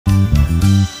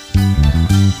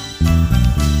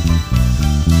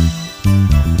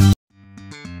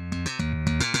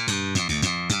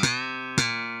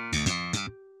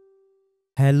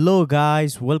Hello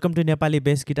guys, welcome to Nepali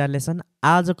bass guitar lesson.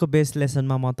 आजको base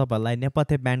लेसनमा म तपाईहरुलाई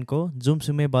नेपथ्य ब्यान्डको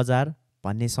जोमसुमे बजार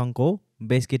भन्ने सङको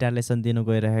बेस गिटार लेसन दिनु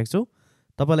गइरहेको छु।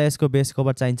 तपाईलाई यसको बेस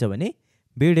कभर चाहिन्छ भने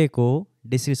भिडियोको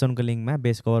डिस्क्रिप्सनको लिंकमा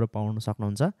बेस कभर पाउन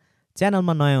सक्नुहुन्छ।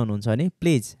 च्यानलमा नयाँ हुनुहुन्छ भने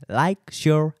please like,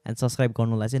 share and subscribe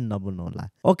गर्नुलाई चाहिँ नभुल्नु होला।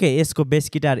 ओके, यसको बेस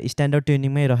गिटार स्ट्यान्डर्ड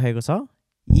ट्युनिङमै रहेको छ,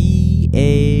 E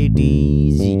A D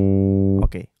G।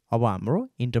 Okay, अब हाम्रो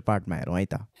इन्ट्रो पार्टमा हेरौँ है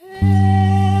त।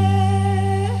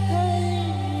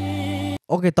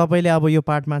 ओके, तपाईले अब यो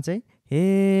पार्टमा चाहिँ हे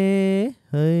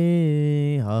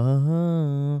हे ह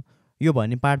यो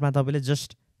भन्ने पार्टमा तपाईले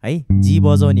जस्ट है जी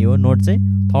बजाउने हो। नोट चाहिँ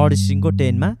थर्ड स्ट्रिङको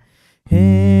 10 मा हे।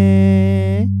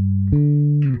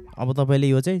 अब तपाईले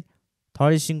यो चाहिँ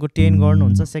थर्ड स्ट्रिङको 10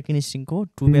 गर्नुहुन्छ, सेकेन्ड स्ट्रिङको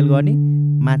 12 गर्ने,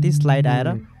 माथि स्लाइड आएर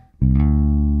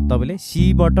तपाईले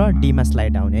सी बाट डी मा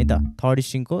स्लाइड आउने है त। थर्ड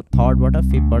स्ट्रिङको थर्ड बाट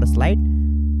फिफ्थ बाट स्लाइड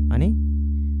अनि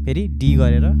फेरि डी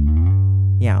गरेर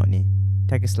यहाँ आउने,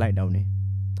 ठ्याक्कै स्लाइड आउने।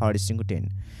 थर्ड स्ट्रिङको 10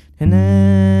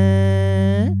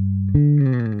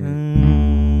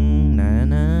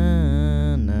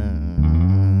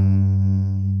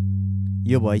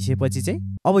 यो भइसकेपछि चाहिँ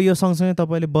अब यो सँगसँगै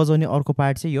तपाईले बजाउने अर्को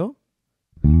पार्ट चाहिँ यो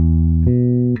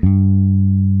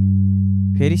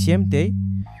फेरि सेम त्यही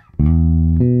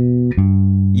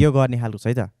यो गर्ने खालको छ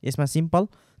है त। यसमा सिम्पल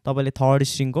तपाईले थर्ड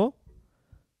स्ट्रिङको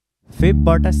 5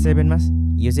 बाट 7 मा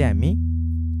यो चाहिँ हामी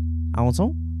आउँछौं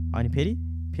अनि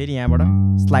फेरि यहाँबाट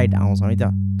स्लाइड आउँछ है त।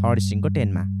 थर्ड स्ट्रिङको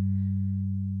 10 मा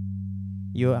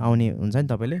यो आउने हुन्छ नि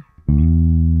तपाईले।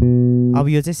 अब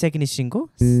यो चाहिँ सेकेन्ड स्ट्रिङको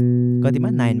कतिमा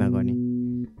 9 मा गर्ने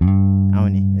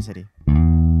आउने यसरी।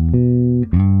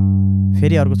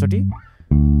 फेरि अर्को चोटी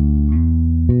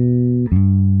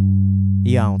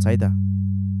यो आउँछ है त।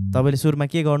 तपाईले सुरुमा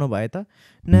के गर्नु भयो त,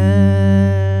 ना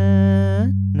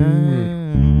ना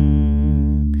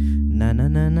ना ना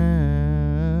ना ना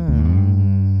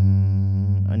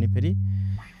अनि फेरि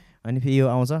यो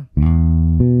आउँछ।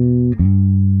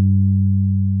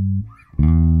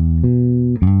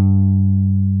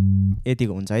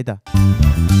 यतिको हुन्छ है त।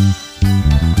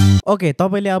 ओके,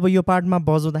 तपाईले अब यो पार्टमा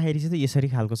बजाउँदाखेरि चाहिँ यसरी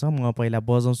खालको छ। म पहिला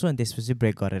बजाउँछु अनि त्यसपछि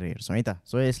ब्रेक गरेर हेर्छौँ है त।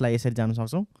 सो यसलाई यसरी जानु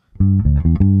सक्छौँ।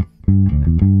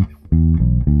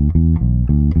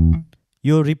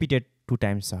 यो रिपिटेड 2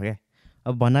 टाइम्स छ क्या।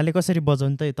 अब भन्नाले कसरी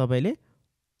बजाउनु त, तपाईले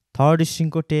थर्ड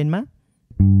स्ट्रिङको 10 मा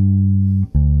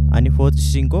अनि फोर्थ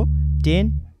स्ट्रिङको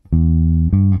 10,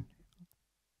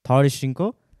 थर्ड स्ट्रिङको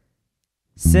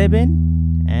 7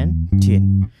 एन्ड 10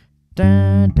 टा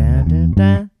टा टा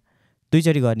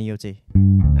दुईचोटी गर्ने। यो चाहिँ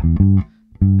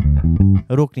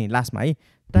रोक्ने लास्टमा है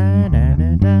टा टा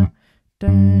टा टा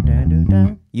टा टा।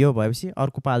 यो भएपछि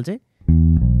अर्को पाल चाहिँ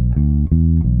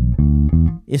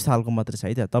यस्तो खालको मात्र छ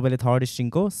है त। तपाईले थर्ड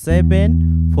स्ट्रिङको 7,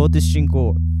 फोर्थ स्ट्रिङको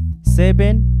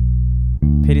 7,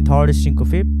 फेरि थर्ड स्ट्रिङको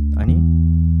 5 अनि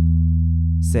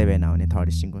 7 आउने थर्ड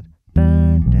स्ट्रिङको टा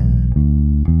टा,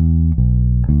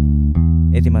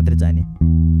 यति मात्रै जाने।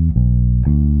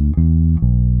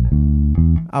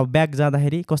 अब ब्याक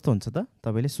जाँदाखेरि कस्तो हुन्छ त,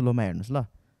 तपाईले स्लोमा हेर्नुस् ल।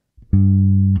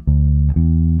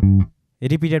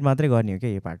 रिपिटेड मात्रै गर्ने हो क्या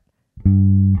यो पार्ट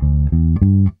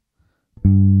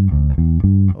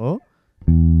हो,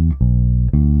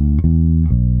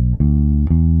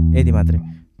 यति मात्रै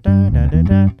टा टा टा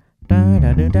टा टा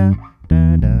टा टा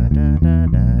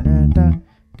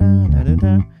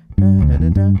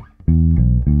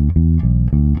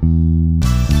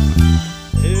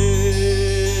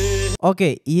ओके,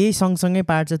 यही सँगसँगै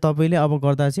पार्ट चाहिँ तपाईले अब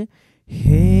गर्दा चाहिँ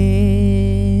हे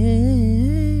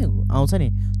आउँछ नि।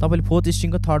 तपाईले फोर्थ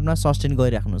स्ट्रिङको थर्डमा सस्टेन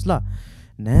गरिराख्नुहोस् ल।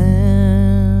 ना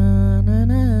ना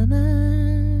ना ना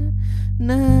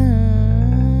ना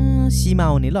सीमा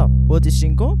आउने ल, फोर्थ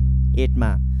स्ट्रिङको 8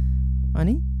 मा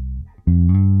अनि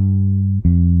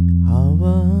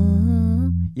हावा।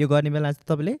 यो गर्ने बेला चाहिँ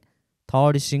तपाईले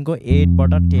थर्ड स्ट्रिङको 8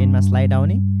 बाट 10 मा स्लाइड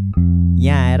आउने,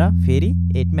 यहाँ आएर फेरि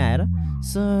 8 मा आएर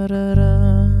सररा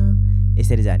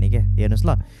यसरी जाने क्या। हेर्नुस् ल,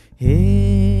 हे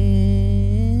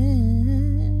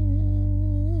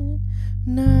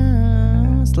ना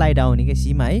स्लाइड आउने क्या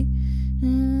सीमा है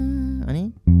अनि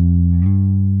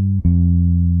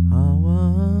हावा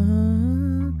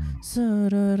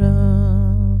सररा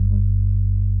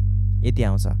यति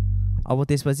आउँछ। अब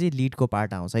त्यसपछि लिडको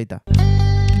पार्ट आउँछ है त।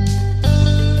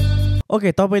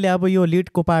 ओके, तपाईले अब यो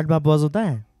लिडको पार्टमा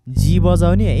बजाउँदा जी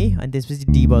बजाउने है अनि त्यसपछि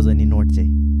डी बजाउने। नोट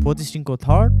चाहिँ फोर्थ स्ट्रिङको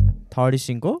थर्ड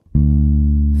स्ट्रिङको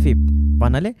 5th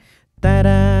भन्नाले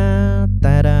तारा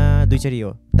तारा दुईचोटी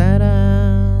हो, तारा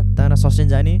तारा सस्टेन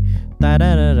जाने, तारा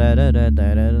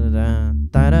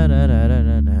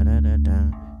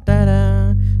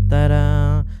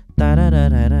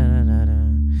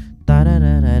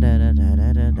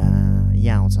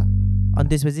यहाँ आउँछ अनि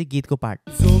त्यसपछि गीतको पार्ट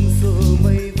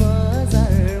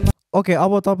ओके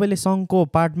अब तपाईँले सङ्गको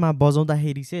पार्टमा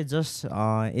बजाउँदाखेरि चाहिँ जस्ट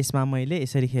यसमा मैले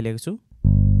यसरी खेलेको छु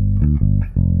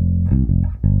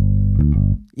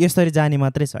यसरी जाने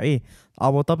मात्रै छ है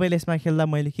अब तपाईँले यसमा खेल्दा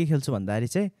मैले के खेल्छु भन्दाखेरि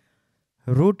चाहिँ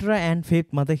रुट र एन्ड फिफ्थ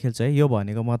मात्रै खेल्छु है यो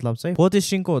भनेको मतलब चाहिँ फोर्थ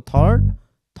स्ट्रिङको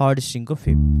थर्ड स्ट्रिङको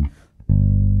फिफ्थ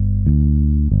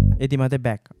यति मात्रै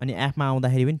ब्याक अनि एफमा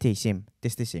आउँदाखेरि पनि त्यही सेम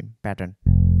त्यस्तै सेम प्याटर्न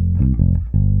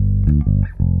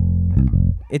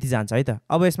यति जान्छ है त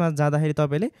अब यसमा जाँदाखेरि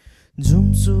तपाईँले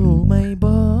झुमसुमै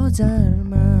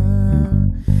बजारमा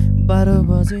 12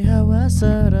 बजे हावा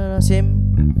सरर सेम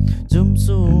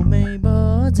झुमसुमै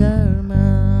बजारमा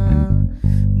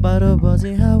 12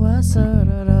 बजे हावा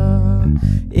सरर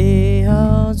ए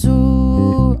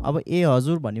हजुर अब ए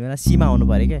हजुर भन्ने बेला सीमा आउनु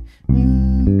पर्यो क्या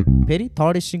फेरि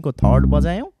third स्ट्रिङको third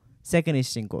बजायौँ second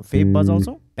स्ट्रिङको fifth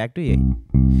बजाउँछौँ back to यही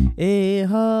ए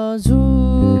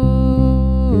हजुर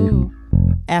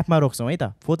एफमा रोक्छौँ है त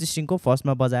फोर्थ स्ट्रिङको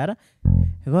फर्स्टमा बजाएर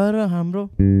गर हाम्रो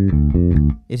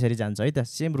यसरी जान्छ है त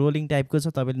सेम रोलिङ टाइपको छ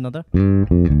तपाईँले न त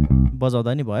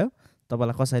बजाउँदा नि भयो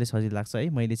तपाईँलाई कसरी सजिलो लाग्छ है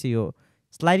मैले चाहिँ यो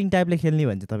स्लाइडिङ टाइपले खेल्ने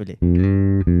भन्छ तपाईँले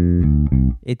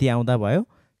यति आउँदा भयो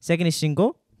सेकेन्ड स्ट्रिङको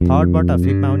थर्डबाट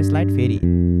फिफ्थमा आउने स्लाइड फेरि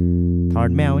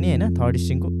थर्डमै आउने होइन third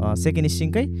स्ट्रिङको second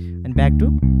स्ट्रिङकै and back to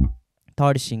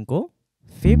third स्ट्रिङको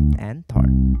fifth and third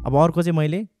अब अर्को चाहिँ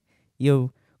मैले यो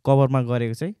कभरमा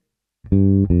गरेको चाहिँ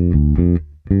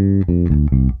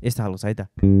यस्तो खालको छ है त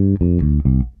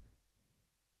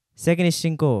second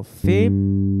स्ट्रिङको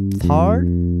fifth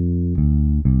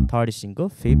third स्ट्रिङको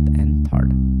fifth and third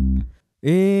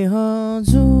A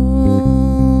हजुर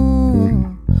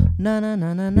ना ना ना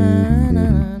ना ना ना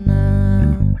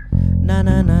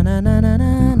ना ना ना ना ना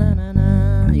ना ना ना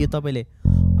यो तपाईँले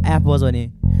एप बजाउने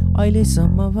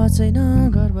अहिलेसम्म भएको छैन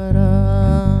घरबाट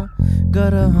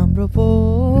गर हाम्रो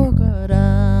पोखरा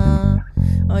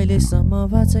अहिलेसम्म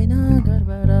भएको छैन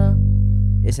घरबाट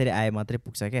यसरी आए मात्रै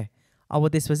पुग्छ क्या अब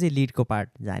त्यसपछि लिडको पार्ट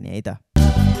जाने है त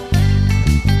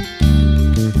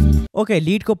ओके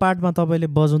लिडको पार्टमा तपाईँले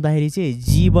बजाउँदाखेरि चाहिँ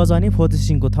जी बजाउने फोर्थ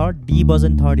स्ट्रिङको थर्ड डी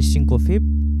बजाउने थर्ड स्ट्रिङको फिफ्थ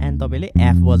एन्ड तपाईँले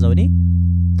एफ बजाउने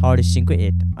थर्ड स्ट्रिङको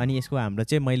 8 अनि यसको हाम्रो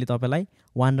चाहिँ मैले तपाईँलाई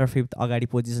 1 र 5 अगाडि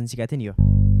पोजिसन सिकाएको थिएँ नि यो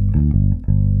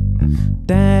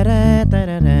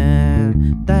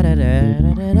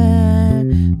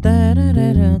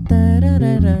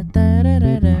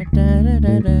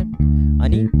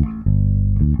अनि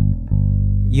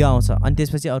यो आउँछ अनि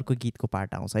त्यसपछि अर्को गीतको पार्ट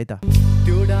आउँछ है त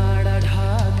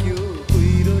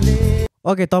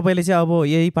ओके तपाईँले चाहिँ अब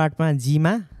यही पार्टमा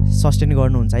जीमा सस्टेन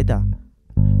गर्नुहुन्छ है त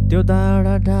त्यो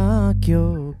डाँडा ढाक्यो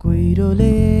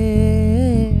कुहिरोले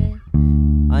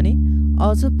अनि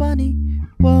अझ पानी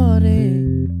परे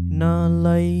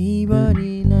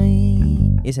नलैबरीलाई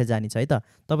यसरी जानिन्छ है त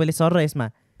तपाईँले सर र यसमा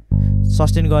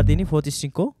सस्टेन गरिदिने फोर्थ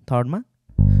स्ट्रिङको थर्डमा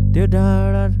त्यो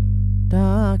डाँडा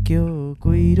ढाक्यो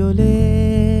कुहिरोले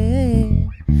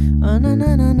अनि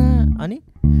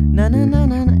ना ना ना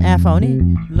ना एफ आउने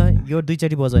ल यो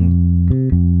दुईचोटि बजाउने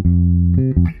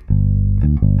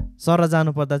सर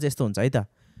जानु पर्दा चाहिँ यस्तो हुन्छ है त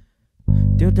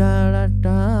त्यो डाँडा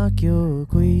ढाक्यो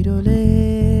कुहिरोले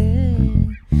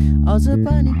अझ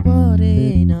पानी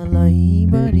परेन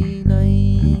लैबरीलाई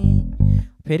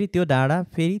फेरि त्यो डाँडा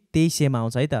फेरि त्यही सेम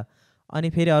आउँछ है त अनि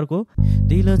फेरि अर्को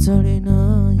दिल चढेन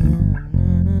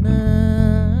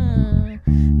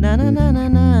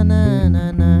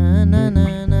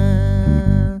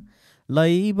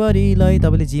लैबरी लै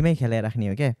तपाईँले जीमै खेलाइराख्ने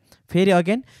हो क्या फेरि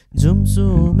अगेन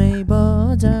झुमसुमै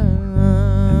बजार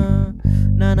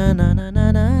ना ना ना ना ना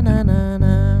ना ना ना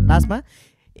ना लास्टमा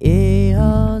ए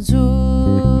हजुर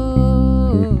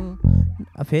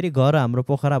फेरि घर हाम्रो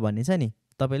पोखरा भन्ने छ नि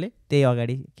तपाईँले त्यही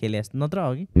अगाडि खेले जस्तो नत्र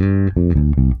अघि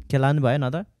खेलाउनु भयो न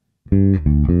त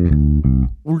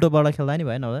उल्टोबाट खेल्दा नि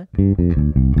भयो न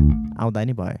आउँदा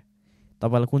नि भयो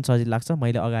तपाईँलाई कुन सजिलो लाग्छ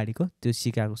मैले अगाडिको त्यो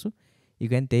सिकाएको छु यु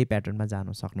क्यान त्यही प्याटर्नमा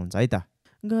जानु सक्नुहुन्छ है त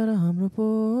गर हाम्रो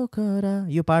पोखरा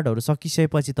यो पार्टहरू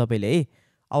सकिसकेपछि तपाईँले है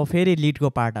अब फेरि लिडको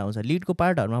पार्ट आउँछ लिडको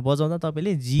पार्टहरूमा बजाउँदा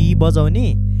तपाईँले जी बजाउने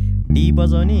डी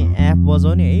बजाउने एफ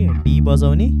बजाउने है डी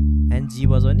बजाउने एन्ड जी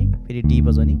बजाउने फेरि डी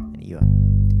बजाउने अनि यो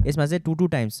यसमा चाहिँ 2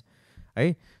 टाइम्स है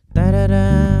तारारा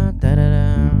तारारा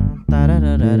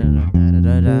तारारा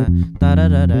तारारा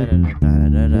तारारा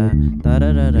तारारा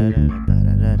तारारा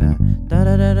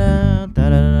तारारा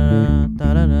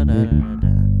तारारा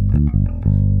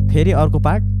फेरि अर्को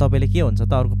पार्ट तपाईँले के हुन्छ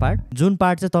त अर्को पार्ट जुन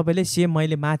पार्ट चाहिँ तपाईँले सेम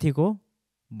मैले माथिको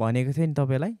भनेको थिएँ नि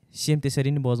तपाईँलाई सेम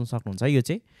त्यसरी नै बजाउन सक्नुहुन्छ यो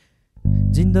चाहिँ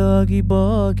जिन्दगी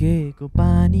बगेको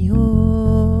पानी हो।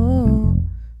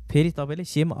 फेरि तपाईँले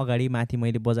सेम अगाडि माथि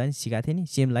मैले बजाएँ सिकाएको थिएँ नि,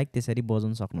 सेम लाइक त्यसरी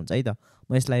बजाउन सक्नुहुन्छ है त।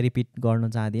 म यसलाई रिपिट गर्न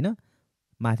चाहदिनँ,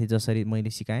 माथि जसरी मैले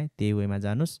सिकाएँ त्यही वेमा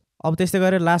जानुस्। अब त्यस्तै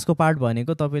गरेर लास्टको पार्ट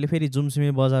भनेको तपाईँले फेरि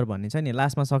जुमसुमे बजार भन्ने छ नि,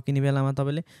 लास्टमा सकिने बेलामा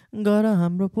तपाईँले गर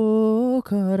हाम्रो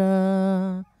पोखरा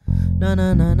ना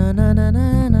ना ना ना ना ना ना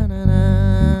ना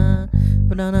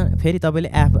ना ना, फेरि तपाईँले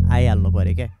एफ आइहाल्नु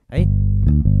पऱ्यो क्या है,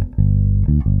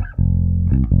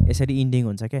 यसरी इन्डिङ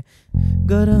हुन्छ क्या।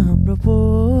 गर हाम्रो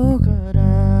पोखरा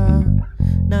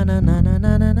ना ना ना ना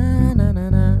ना ना ना ना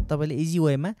ना, तपाईँले इजी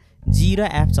वेमा जी र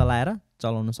एफ चलाएर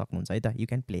चलाउन सक्नुहुन्छ है त। You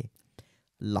can play.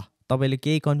 ल तपाईँले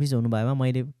केही कन्फ्युज हुनुभएमा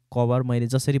मैले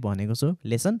जसरी भनेको छु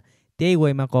लेसन त्यही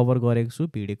वेमा कभर गरेको छु,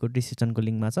 भिडियोको डिस्क्रिप्सनको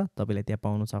लिङ्कमा छ, तपाईँले त्यहाँ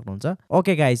पाउन सक्नुहुन्छ।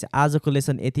 ओके गाइज, आजको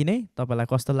लेसन यति नै। तपाईँलाई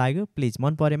कस्तो लाग्यो प्लिज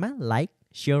मन परेमा लाइक,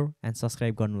 सेयर एन्ड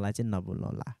सब्सक्राइब गर्नुलाई चाहिँ नभुल्नु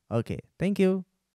होला। Okay, thank you.